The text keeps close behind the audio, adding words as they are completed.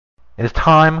It is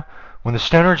time when the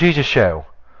Stoner Jesus Show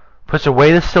puts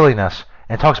away the silliness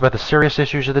and talks about the serious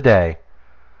issues of the day,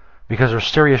 because there's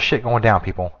serious shit going down,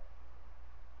 people.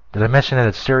 Did I mention that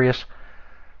it's serious?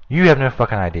 You have no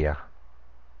fucking idea.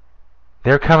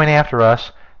 They're coming after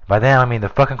us. By them, I mean the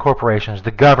fucking corporations, the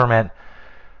government.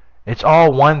 It's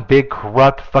all one big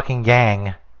corrupt fucking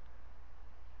gang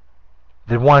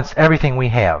that wants everything we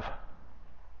have.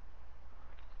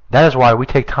 That is why we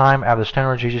take time out of the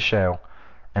Stoner Jesus Show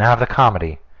and out of the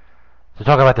comedy to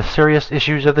talk about the serious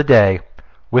issues of the day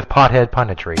with Pothead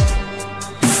Punditry.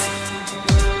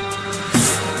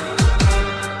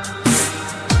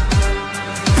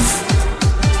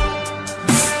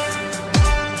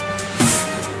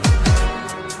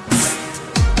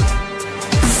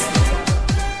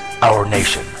 Our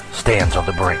nation stands on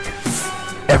the brink.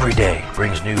 Every day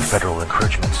brings new federal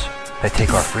encroachments that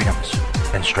take our freedoms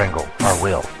and strangle our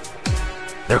will.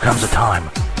 There comes a time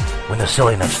when the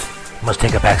silliness must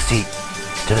take a back seat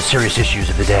to the serious issues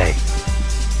of the day.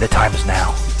 The time is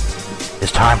now.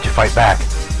 It's time to fight back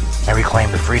and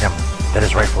reclaim the freedom that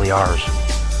is rightfully ours.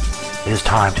 It is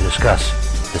time to discuss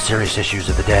the serious issues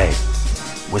of the day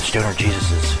with Stoner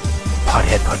Jesus'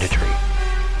 Pothead Punditry.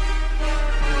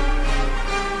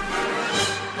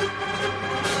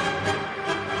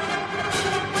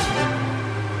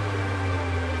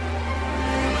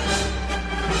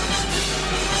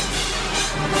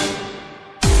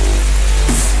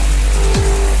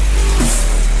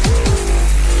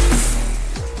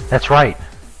 That's right.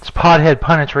 It's Pothead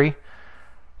Punditry.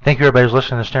 Thank you everybody who's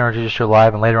listening to the Stoner Jesus Show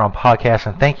live and later on podcast,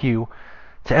 and thank you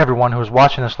to everyone who is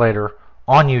watching this later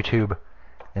on YouTube.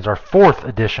 It's our 4th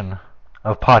edition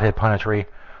of Pothead Punditry,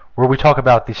 where we talk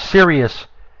about the serious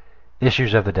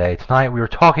issues of the day. Tonight we are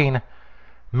talking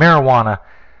marijuana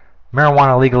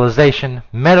legalization,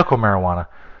 medical marijuana.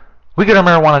 We get our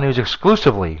marijuana news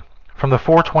exclusively from the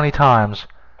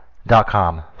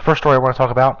 420times.com. The first story I want to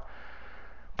talk about: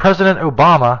 President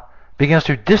Obama begins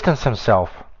to distance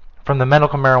himself from the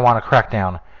medical marijuana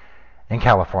crackdown in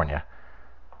California.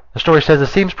 The story says it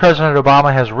seems President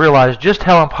Obama has realized just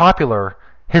how unpopular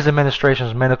his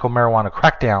administration's medical marijuana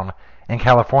crackdown in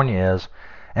California is,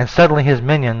 and suddenly his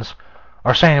minions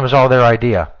are saying it was all their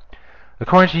idea.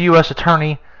 According to U.S.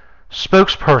 Attorney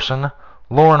spokesperson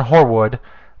Lauren Horwood,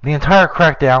 the entire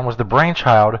crackdown was the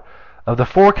brainchild of the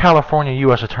 4 California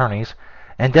U.S. attorneys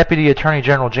and Deputy Attorney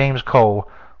General James Cole,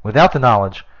 without the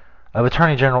knowledge of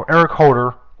Attorney General Eric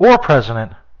Holder or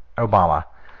President Obama.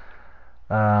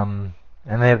 And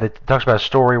it talks about a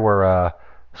story where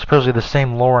supposedly the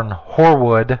same Lauren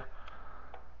Horwood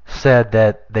said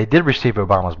that they did receive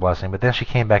Obama's blessing, but then she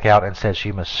came back out and said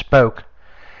she misspoke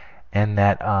and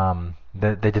that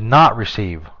they did not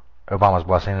receive Obama's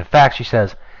blessing. In fact, she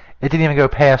says it didn't even go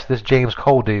past this James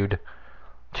Cole dude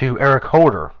to Eric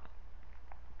Holder.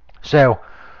 So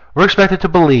we're expected to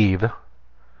believe,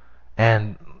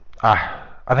 and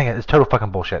I think it's total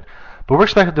fucking bullshit, but we're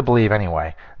expected to believe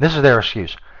anyway, this is their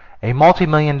excuse, a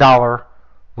multi-million-dollar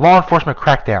law enforcement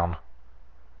crackdown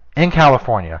in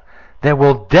California that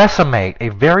will decimate a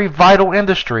very vital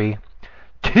industry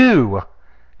to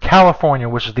California,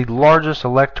 which is the largest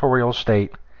electoral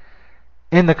state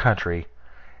in the country.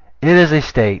 It is a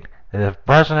state that if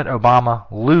President Obama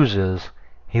loses,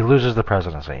 he loses the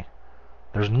presidency.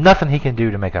 There's nothing he can do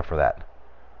to make up for that.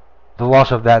 The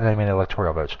loss of that many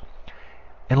electoral votes.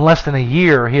 In less than a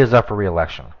year, he is up for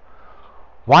re-election.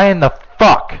 Why in the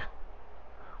fuck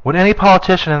would any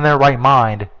politician in their right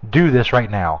mind do this right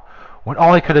now, when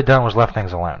all he could have done was left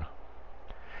things alone?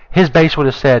 His base would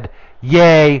have said,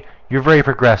 yay, you're very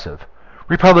progressive.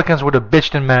 Republicans would have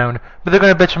bitched and moaned, but they're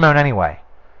going to bitch and moan anyway.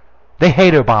 They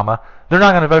hate Obama. They're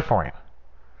not going to vote for him.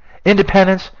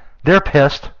 Independents, they're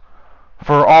pissed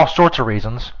for all sorts of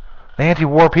reasons. The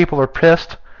anti-war people are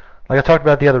pissed. Like I talked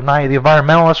about the other night, the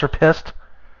environmentalists are pissed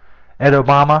at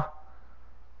Obama.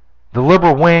 The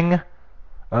liberal wing,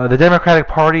 the Democratic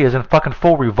Party, is in fucking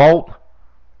full revolt.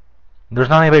 There's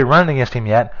not anybody running against him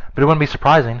yet, but it wouldn't be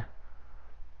surprising.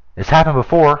 It's happened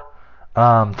before.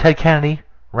 Ted Kennedy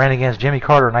ran against Jimmy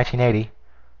Carter in 1980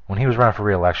 when he was running for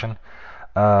re-election.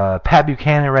 Pat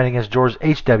Buchanan ran against George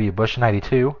H.W. Bush in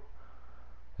 92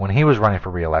 when he was running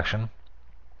for re-election.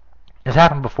 It's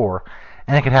happened before,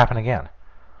 and it could happen again.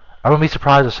 I wouldn't be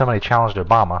surprised if somebody challenged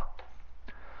Obama.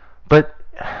 But,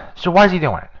 so why is he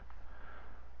doing it?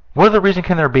 What other reason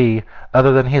can there be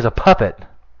other than he's a puppet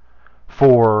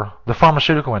for the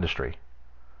pharmaceutical industry?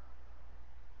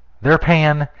 They're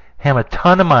paying him a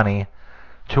ton of money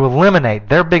to eliminate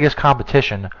their biggest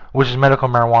competition, which is medical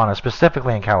marijuana,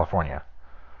 specifically in California.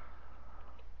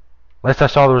 Last I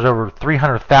saw, there was over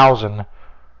 300,000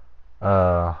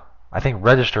 I think,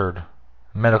 registered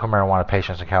medical marijuana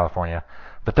patients in California,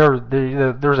 but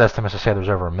there's estimates to say there's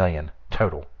over 1 million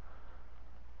total.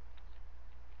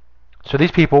 So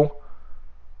these people,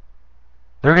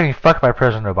 they're getting fucked by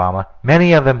President Obama.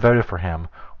 Many of them voted for him.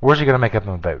 Where's he going to make up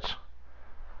them votes?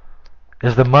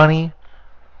 Is the money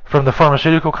from the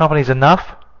pharmaceutical companies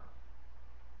enough?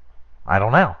 I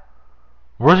don't know.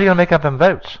 Where's he going to make up them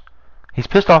votes? He's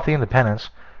pissed off the independents.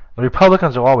 The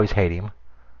Republicans will always hate him.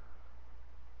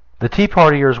 The Tea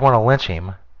Partiers want to lynch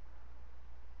him.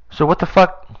 So what the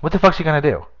fuck's he going to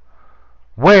do?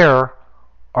 Where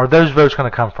are those votes going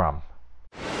to come from?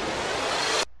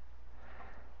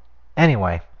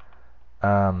 Anyway,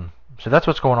 so that's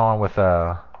what's going on with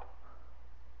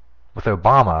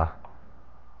Obama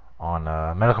on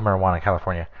medical marijuana in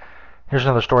California. Here's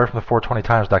another story from the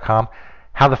 420times.com.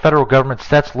 How the federal government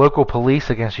sets local police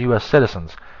against U.S.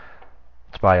 citizens.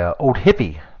 It's by Old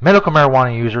Hippie. Medical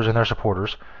marijuana users and their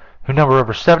supporters, who number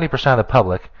over 70% of the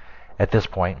public at this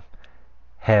point,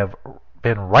 have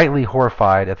been rightly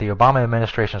horrified at the Obama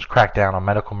administration's crackdown on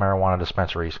medical marijuana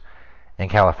dispensaries in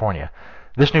California.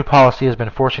 This new policy has been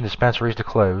forcing dispensaries to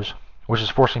close, which is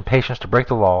forcing patients to break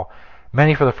the law,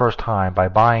 many for the first time, by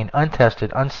buying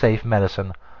untested, unsafe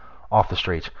medicine off the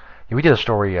streets. Yeah, we did a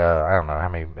story, I don't know how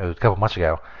many, it was a couple months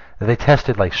ago, that they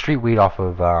tested like street weed off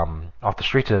the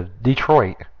streets of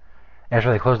Detroit after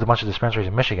they closed a bunch of dispensaries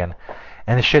in Michigan,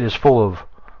 and the shit is full of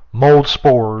mold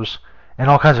spores and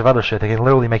all kinds of other shit that can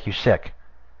literally make you sick.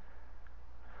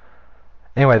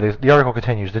 Anyway, the article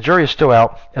continues. The jury is still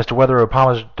out as to whether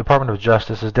Obama's Department of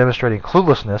Justice is demonstrating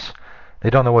cluelessness, they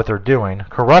don't know what they're doing,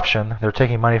 corruption, they're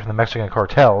taking money from the Mexican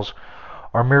cartels,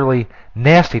 or merely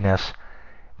nastiness,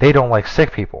 they don't like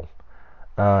sick people.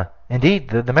 Indeed,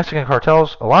 the Mexican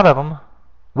cartels, a lot of them,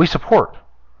 we support.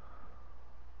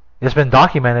 It's been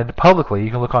documented publicly. You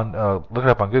can look it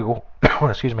up on Google.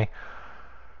 Excuse me.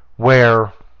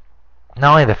 Where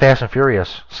not only the Fast and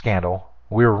Furious scandal,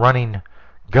 we were running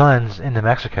guns into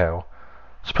Mexico,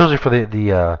 supposedly for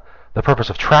the purpose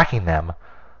of tracking them,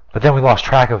 but then we lost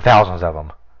track of thousands of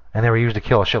them, and they were used to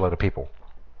kill a shitload of people.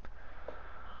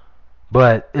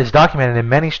 But it's documented in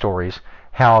many stories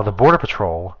how the Border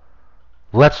Patrol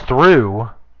lets through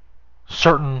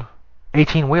certain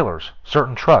 18-wheelers,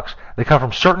 certain trucks that come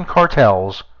from certain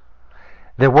cartels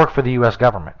that work for the U.S.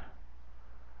 government.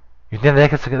 You think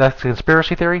that's a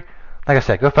conspiracy theory? Like I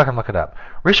said, go fucking look it up.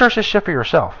 Research this shit for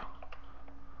yourself.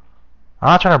 I'm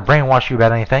not trying to brainwash you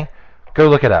about anything. Go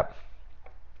look it up.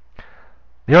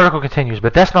 The article continues,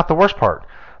 but that's not the worst part.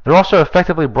 They're also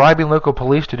effectively bribing local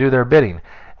police to do their bidding.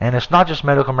 And it's not just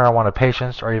medical marijuana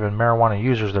patients or even marijuana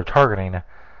users they're targeting,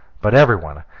 but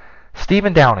everyone.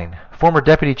 Stephen Downing, former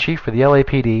deputy chief for the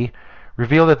LAPD,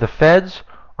 revealed that the feds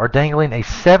are dangling a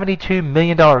 $72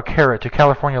 million carrot to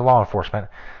California law enforcement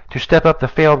to step up the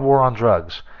failed war on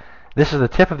drugs. This is the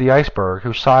tip of the iceberg,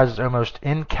 whose size is almost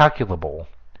incalculable.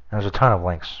 And there's a ton of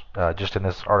links just in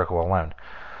this article alone.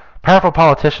 Powerful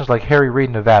politicians like Harry Reid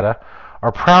in Nevada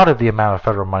are proud of the amount of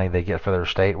federal money they get for their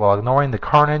state while ignoring the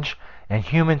carnage and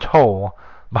human toll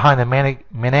behind the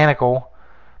maniacal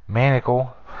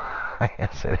I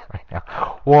can't say that right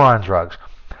now, war on drugs.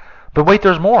 But wait,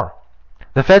 there's more.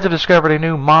 The feds have discovered a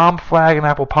new mom, flag, and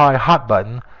apple pie hot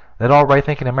button that all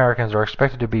right-thinking Americans are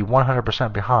expected to be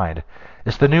 100% behind.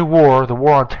 It's the new war, the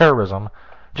war on terrorism,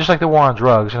 just like the war on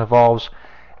drugs, and involves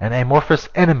an amorphous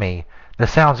enemy that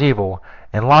sounds evil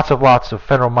and lots of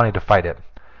federal money to fight it.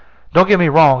 Don't get me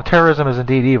wrong, terrorism is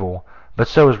indeed evil, but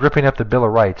so is ripping up the Bill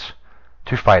of Rights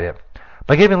to fight it.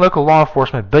 By giving local law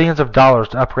enforcement billions of dollars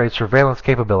to upgrade surveillance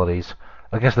capabilities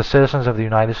against the citizens of the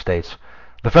United States,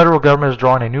 the federal government is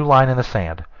drawing a new line in the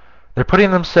sand. They're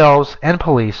putting themselves and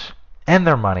police and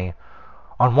their money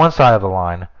on one side of the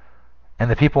line and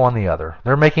the people on the other.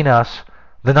 They're making us,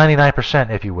 the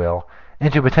 99%, if you will,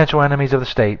 into potential enemies of the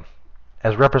state,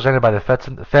 as represented by the feds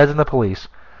and the police,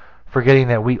 forgetting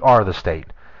that we are the state.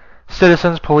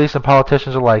 Citizens, police, and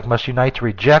politicians alike must unite to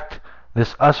reject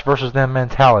this us versus them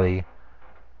mentality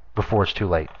before it's too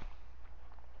late.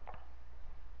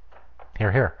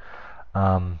 Here.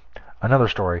 Another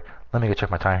story. Let me go check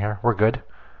my time here. We're good.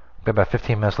 We've got about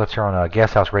 15 minutes left here on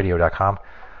gashouseradio.com.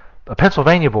 A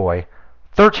Pennsylvania boy,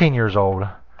 13 years old.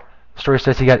 The story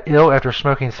says he got ill after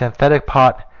smoking synthetic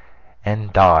pot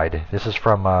and died. This is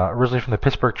from originally from the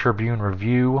Pittsburgh Tribune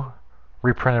Review,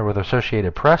 reprinted with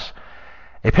Associated Press.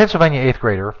 A Pennsylvania 8th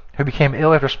grader who became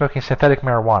ill after smoking synthetic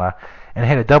marijuana and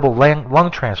had a double lung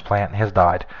transplant has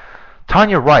died.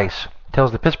 Tanya Rice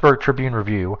tells the Pittsburgh Tribune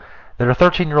Review that her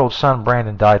 13-year-old son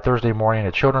Brandon died Thursday morning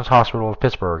at Children's Hospital of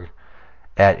Pittsburgh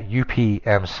at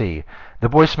UPMC. The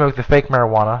boy smoked the fake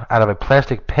marijuana out of a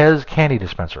plastic Pez candy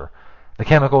dispenser. The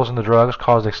chemicals in the drugs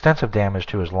caused extensive damage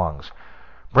to his lungs.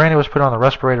 Brandon was put on the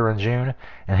respirator in June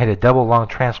and had a double lung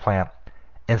transplant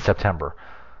in September.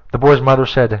 The boy's mother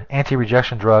said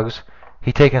anti-rejection drugs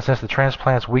he'd taken since the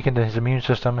transplants weakened his immune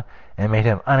system and made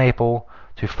him unable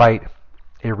to fight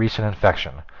a recent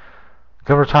infection.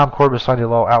 Governor Tom Corbett signed a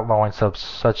law outlawing such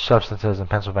substances in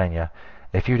Pennsylvania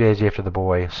a few days after the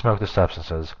boy smoked the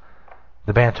substances.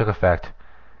 The ban took effect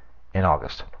in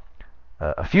August.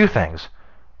 A few things.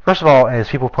 First of all, as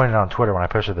people pointed out on Twitter when I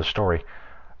posted this story,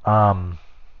 when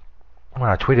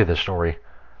I tweeted this story,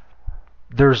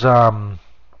 there's one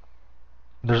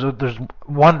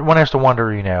has to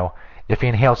wonder, if he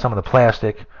inhaled some of the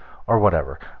plastic or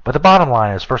whatever. But the bottom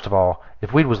line is, first of all,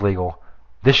 if weed was legal,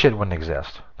 this shit wouldn't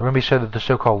exist. There wouldn't be the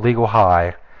so-called legal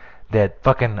high that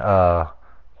fucking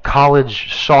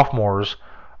college sophomores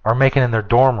are making in their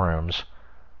dorm rooms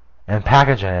and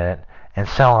packaging it and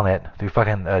selling it through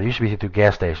fucking, it used to be through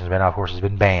gas stations, but now of course it's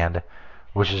been banned,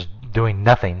 which is doing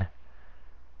nothing.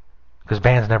 Because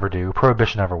bans never do.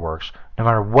 Prohibition never works. No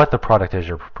matter what the product is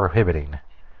you're prohibiting.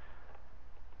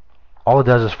 All it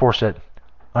does is force it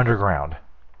underground.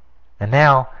 And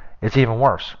now, it's even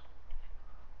worse.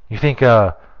 You think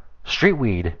street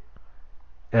weed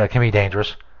can be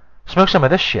dangerous? Smoke some of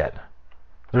this shit.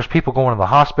 There's people going to the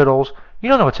hospitals. You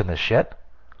don't know what's in this shit.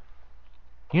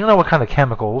 You don't know what kind of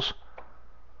chemicals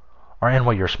are in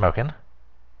what you're smoking.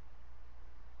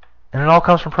 And it all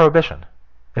comes from prohibition.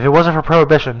 If it wasn't for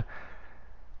prohibition,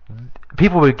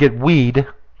 people would get weed.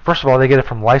 First of all, they get it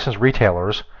from licensed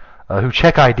retailers who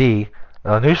check ID.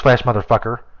 Newsflash,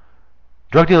 motherfucker.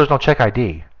 Drug dealers don't check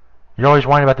ID. You're always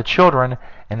worrying about the children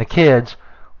and the kids.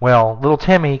 Well, little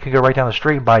Timmy can go right down the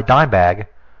street and buy a dime bag,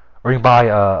 or you can buy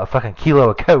a fucking kilo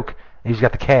of Coke, and he's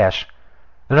got the cash.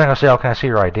 They're not going to say, oh, can I see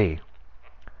your ID?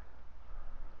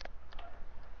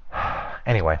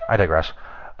 Anyway, I digress.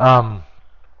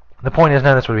 The point is,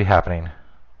 none of this would be happening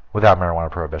without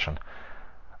marijuana prohibition.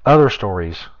 Other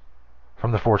stories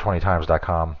from the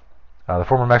 420times.com. The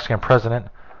former Mexican president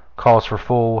calls for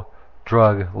full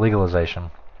drug legalization.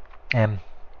 And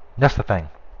that's the thing.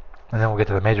 And then we'll get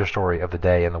to the major story of the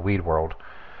day in the weed world.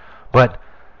 But,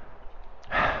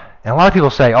 and a lot of people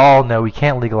say, oh, no, we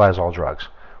can't legalize all drugs.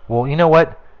 Well, you know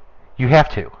what? You have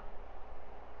to.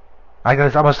 I'm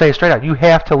going to say it straight out. You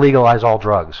have to legalize all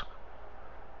drugs.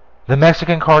 The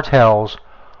Mexican cartels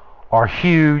are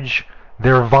huge.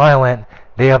 They're violent.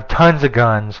 They have tons of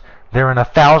guns. They're in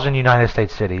 1,000 United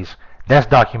States cities. That's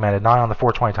documented, not on the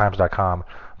 420times.com,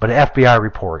 but an FBI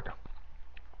report.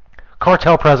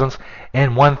 Cartel presence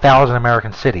in 1,000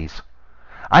 American cities.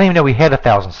 I didn't even know we had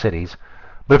 1,000 cities,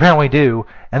 but apparently we do,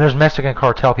 and there's Mexican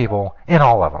cartel people in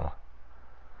all of them.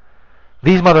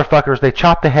 These motherfuckers, they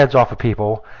chop the heads off of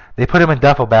people, they put them in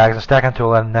duffel bags and stack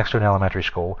them next to an elementary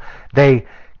school. They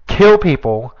kill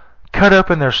people, cut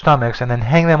open their stomachs, and then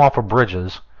hang them off of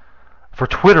bridges for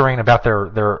twittering about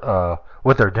their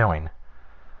what they're doing.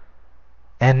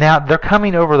 And now they're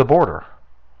coming over the border.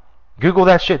 Google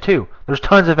that shit too. There's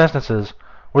tons of instances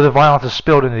where the violence is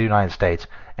spilled into the United States,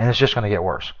 and it's just going to get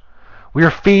worse. We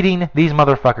are feeding these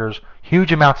motherfuckers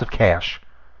huge amounts of cash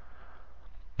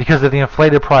because of the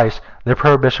inflated price that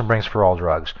prohibition brings for all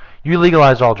drugs. You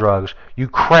legalize all drugs, you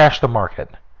crash the market.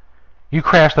 You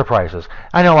crash the prices.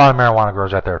 I know a lot of marijuana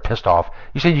growers out there are pissed off.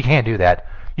 You say you can't do that.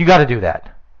 You got to do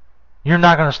that. You're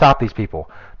not going to stop these people.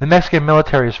 The Mexican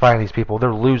military is fighting these people.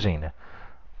 They're losing.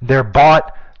 They're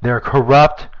bought. They're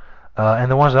corrupt. And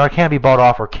the ones that can't be bought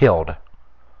off are killed.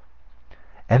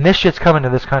 And this shit's coming to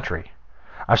this country.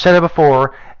 I've said it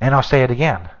before, and I'll say it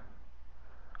again.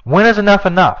 When is enough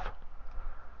enough?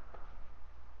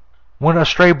 When a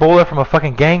stray bullet from a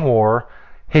fucking gang war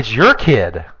hits your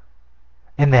kid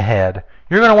in the head,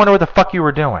 you're going to wonder what the fuck you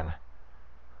were doing.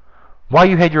 Why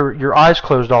you had your eyes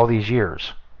closed all these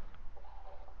years.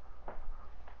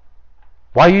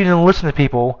 Why you didn't listen to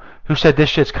people who said this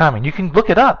shit's coming. You can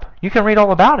look it up. You can read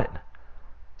all about it.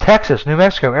 Texas, New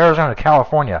Mexico, Arizona,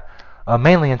 California,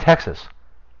 mainly in Texas.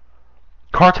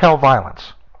 Cartel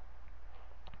violence.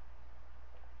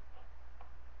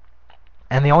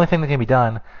 And the only thing that can be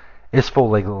done is full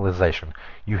legalization.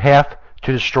 You have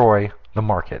to destroy the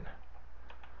market.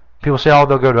 People say, oh,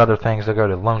 they'll go to other things. They'll go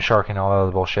to loan sharking and all that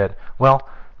other bullshit. Well,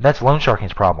 that's loan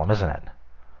sharking's problem, isn't it?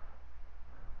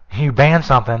 You ban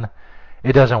something,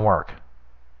 it doesn't work.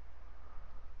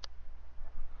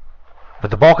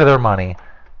 But the bulk of their money,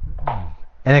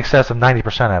 in excess of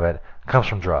 90% of it, comes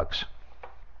from drugs.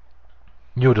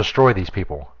 You'll destroy these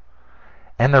people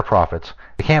and their profits.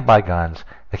 They can't buy guns.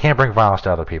 They can't bring violence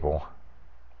to other people.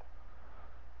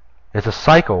 It's a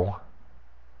cycle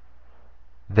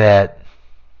that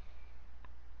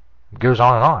goes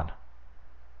on and on.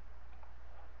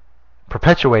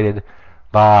 perpetuated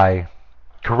by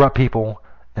corrupt people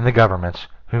in the governments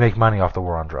who make money off the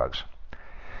war on drugs.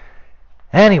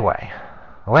 Anyway,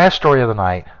 the last story of the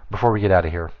night, before we get out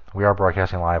of here, we are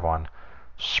broadcasting live on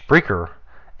Spreaker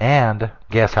and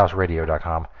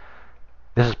GasHouseRadio.com.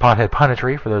 This is Pothead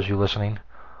Punditry, for those of you listening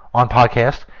on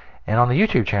podcast and on the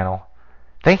YouTube channel.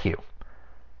 Thank you.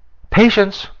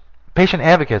 Patient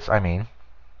advocates,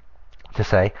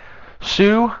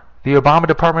 sue the Obama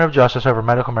Department of Justice over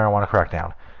medical marijuana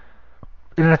crackdown.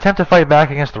 In an attempt to fight back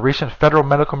against the recent federal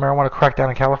medical marijuana crackdown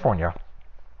in California,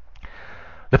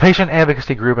 the patient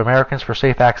advocacy group Americans for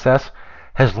Safe Access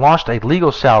has launched a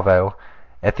legal salvo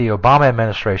at the Obama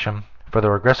administration for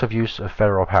the regressive use of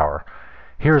federal power.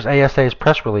 Here is ASA's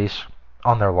press release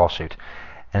on their lawsuit,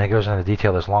 and it goes into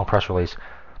detail. This long press release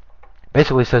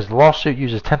basically says the lawsuit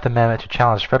uses 10th Amendment to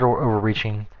challenge federal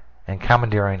overreaching and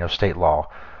commandeering of state law.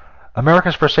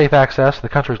 Americans for Safe Access, the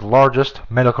country's largest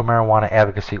medical marijuana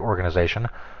advocacy organization,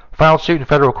 filed suit in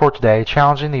federal court today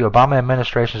challenging the Obama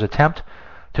administration's attempt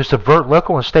to subvert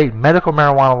local and state medical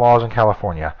marijuana laws in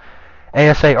California.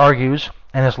 ASA argues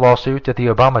in its lawsuit that the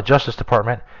Obama Justice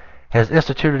Department has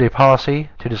instituted a policy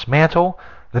to dismantle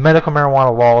the medical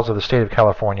marijuana laws of the state of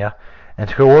California and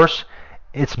to coerce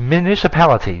its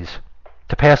municipalities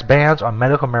to pass bans on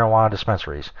medical marijuana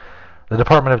dispensaries. The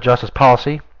Department of Justice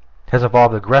policy has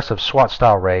involved aggressive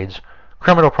SWAT-style raids,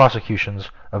 criminal prosecutions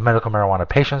of medical marijuana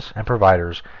patients and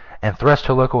providers, and threats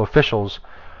to local officials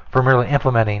for merely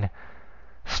implementing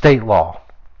state law.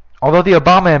 Although the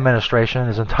Obama administration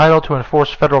is entitled to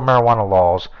enforce federal marijuana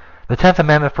laws, the 10th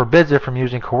Amendment forbids it from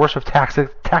using coercive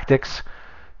tactics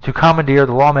to commandeer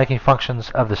the lawmaking functions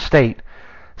of the state,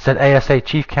 said ASA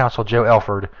Chief Counsel Joe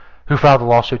Elford, who filed the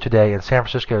lawsuit today in San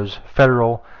Francisco's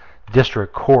Federal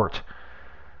District Court.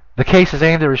 The case is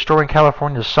aimed at restoring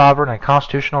California's sovereign and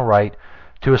constitutional right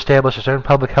to establish its own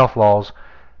public health laws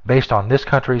based on this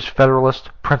country's federalist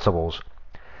principles.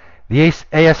 The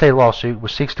ASA lawsuit,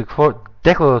 which seeks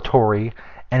declaratory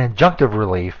and injunctive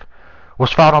relief,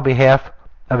 was filed on behalf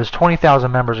of its 20,000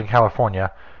 members in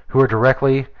California who are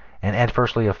directly and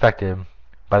adversely affected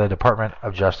by the Department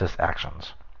of Justice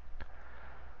actions.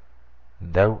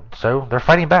 So they're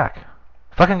fighting back.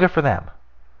 Fucking good for them.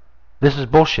 This is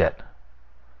bullshit.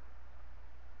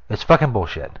 It's fucking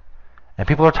bullshit. And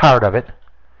people are tired of it,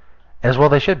 as well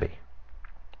they should be.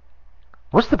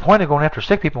 What's the point of going after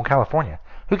sick people in California?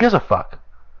 Who gives a fuck?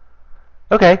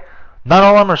 Okay, not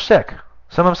all of them are sick.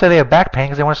 Some of them say they have back pain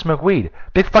because they want to smoke weed.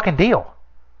 Big fucking deal.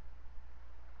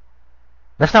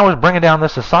 That's not what's bringing down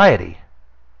this society.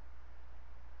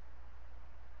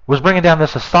 What's bringing down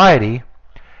this society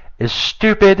is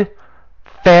stupid,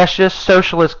 fascist,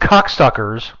 socialist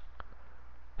cocksuckers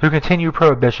who continue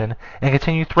prohibition and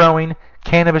continue throwing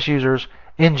cannabis users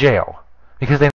in jail because they